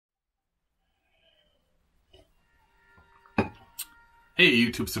Hey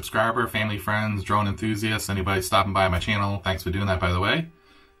YouTube subscriber, family, friends, drone enthusiasts, anybody stopping by my channel, thanks for doing that, by the way.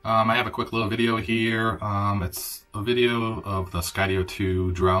 I have a quick little video here. It's a video of the Skydio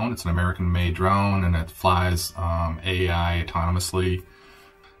 2 drone. It's an American-made drone and it flies AI autonomously.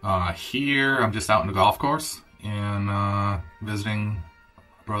 Here I'm just out in the golf course and visiting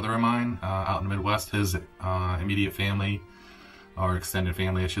a brother of mine out in the Midwest, his immediate family, or extended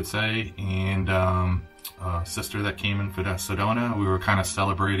family I should say, and a sister that came in for Sedona. We were kind of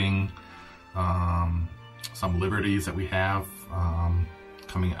celebrating some liberties that we have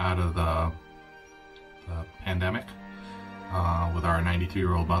coming out of the pandemic with our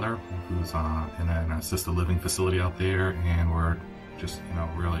 92-year-old mother, who's in an assisted living facility out there, and we're just,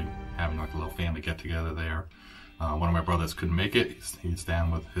 really having like a little family get-together there. One of my brothers couldn't make it. He's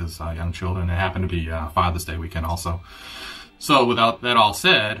down with his young children. It happened to be Father's Day weekend also. So without that all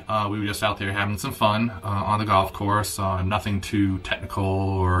said, we were just out there having some fun on the golf course. Nothing too technical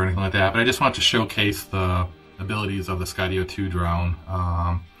or anything like that, but I just wanted to showcase the abilities of the Skydio 2 drone.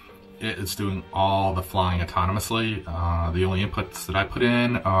 It's doing all the flying autonomously. The only inputs that I put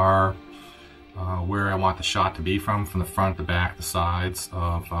in are where I want the shot to be from the front, the back, the sides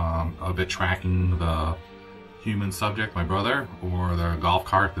of it tracking the human subject, my brother, or the golf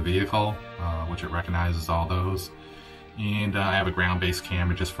cart, the vehicle, which it recognizes all those. And I have a ground-based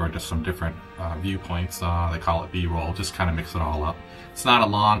camera just for some different viewpoints. They call it B-roll, just kind of mix it all up. It's not a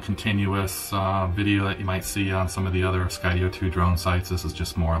long, continuous video that you might see on some of the other Skydio 2 drone sites. This is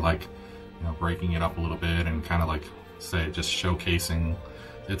just more like, breaking it up a little bit and kind of like, say, just showcasing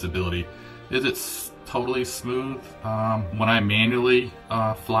its ability. Is it totally smooth? When I manually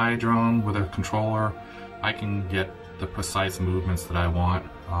fly a drone with a controller, I can get the precise movements that I want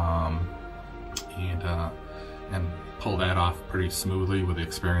and pull that off pretty smoothly with the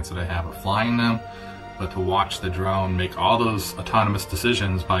experience that I have of flying them. But to watch the drone make all those autonomous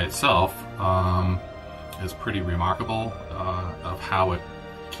decisions by itself is pretty remarkable of how it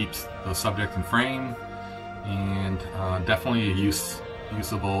keeps the subject in frame, and definitely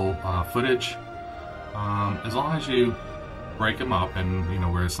usable footage. As long as you break them up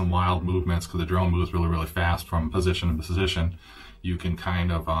and where some wild movements, because the drone moves really fast from position to position, you can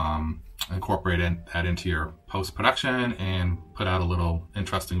kind of incorporate that into your post-production and put out a little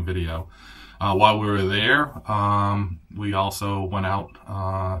interesting video. While we were there, we also went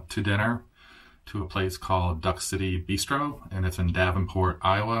out to dinner to a place called Duct City Bistro, and it's in Davenport,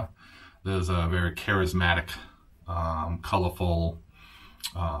 Iowa. There's a very charismatic, colorful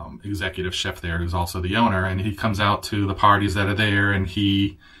executive chef there who's also the owner, and he comes out to the parties that are there and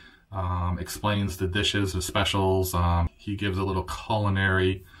he explains the dishes, the specials. He gives a little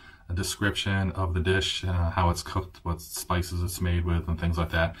culinary description of the dish, how it's cooked, what spices it's made with, and things like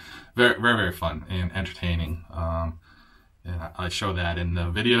that. Very fun and entertaining. And I show that in the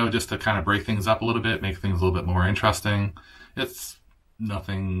video just to kind of break things up a little bit, make things a little bit more interesting. It's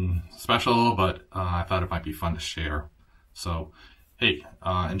nothing special, but I thought it might be fun to share. So, hey,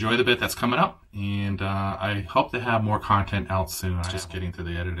 enjoy the bit that's coming up, and I hope to have more content out soon. I'm just getting to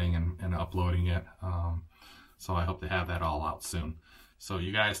the editing and uploading it, so I hope to have that all out soon. So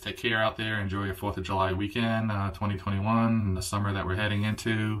you guys take care out there, enjoy your 4th of July weekend, 2021, and the summer that we're heading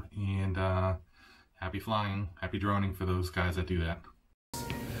into, and happy flying, happy droning for those guys that do that.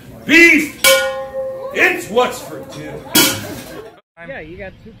 Beef! It's what's for dinner. Yeah, you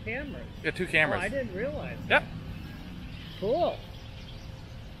got 2 cameras. Yeah, 2 cameras. Oh, I didn't realize. Yep. Cool.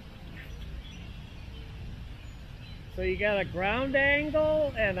 So you got a ground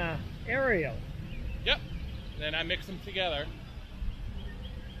angle and a aerial. Yep. Then I mix them together.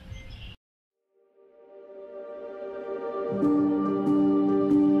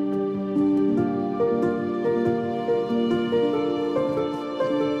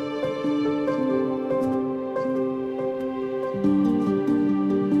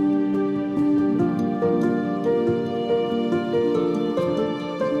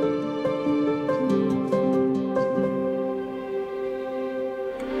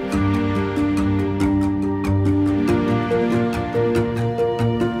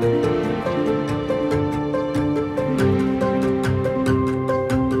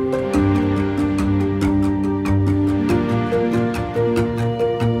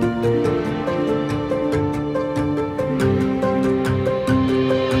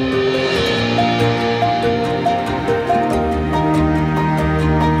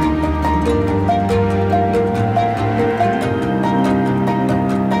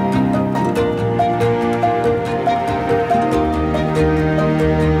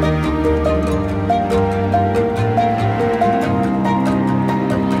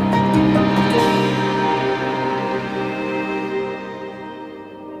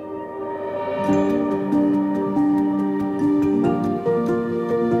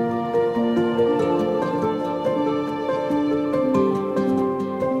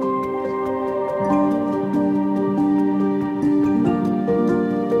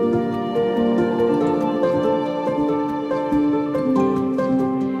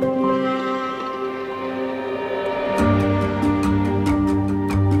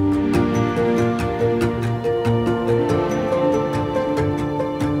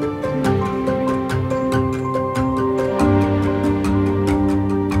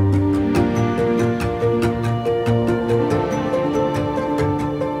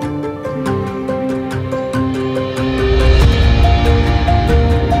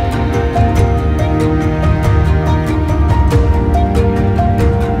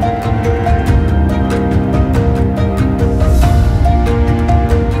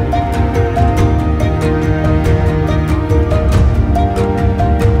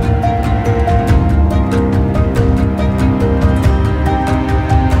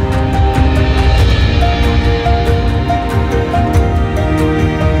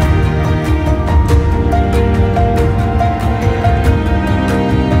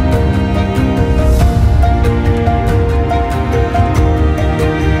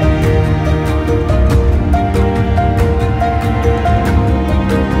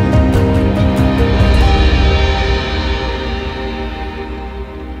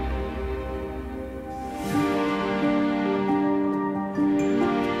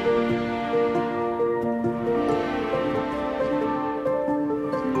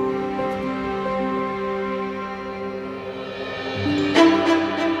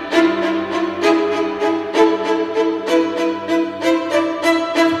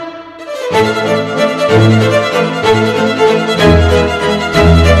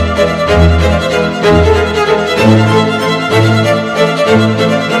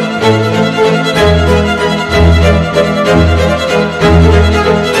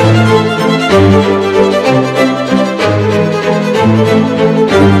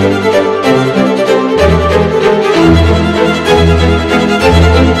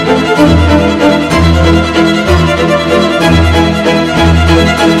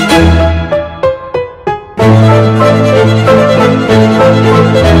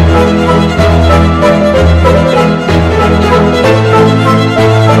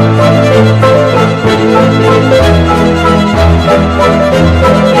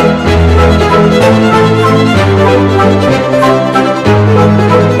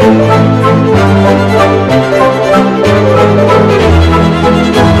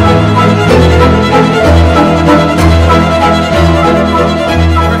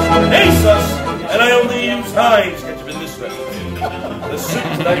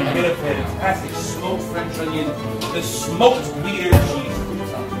 I get a fantastic smoked French onion, the smoked Gruyere cheese.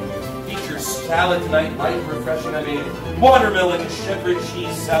 Features salad tonight, light and refreshing. I made watermelon shepherd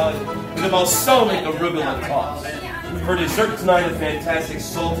cheese salad with a balsamic arugula toss. For dessert tonight, a fantastic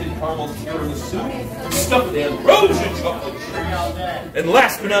salted caramel tiramisu, stuffed with ambrosia chocolate chips. And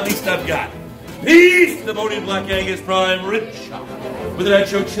last but not least, I've got beef, the bone-in black Angus prime rib chop, with an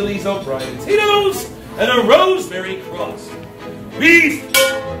nacho chilies, O'Brien potatoes, and a rosemary crust. Beef,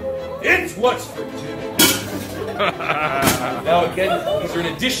 it's what's for dinner. Now again, these are in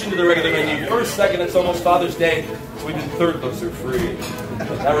addition to the regular menu. First, second, it's almost Father's Day, so we did third, those are free.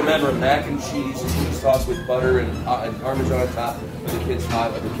 Now remember, mac and cheese sauce with butter and Parmesan on top, with the kids'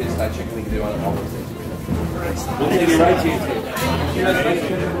 hot chicken we can do on all those things. We'll take it right to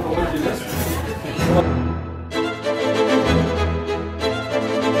you.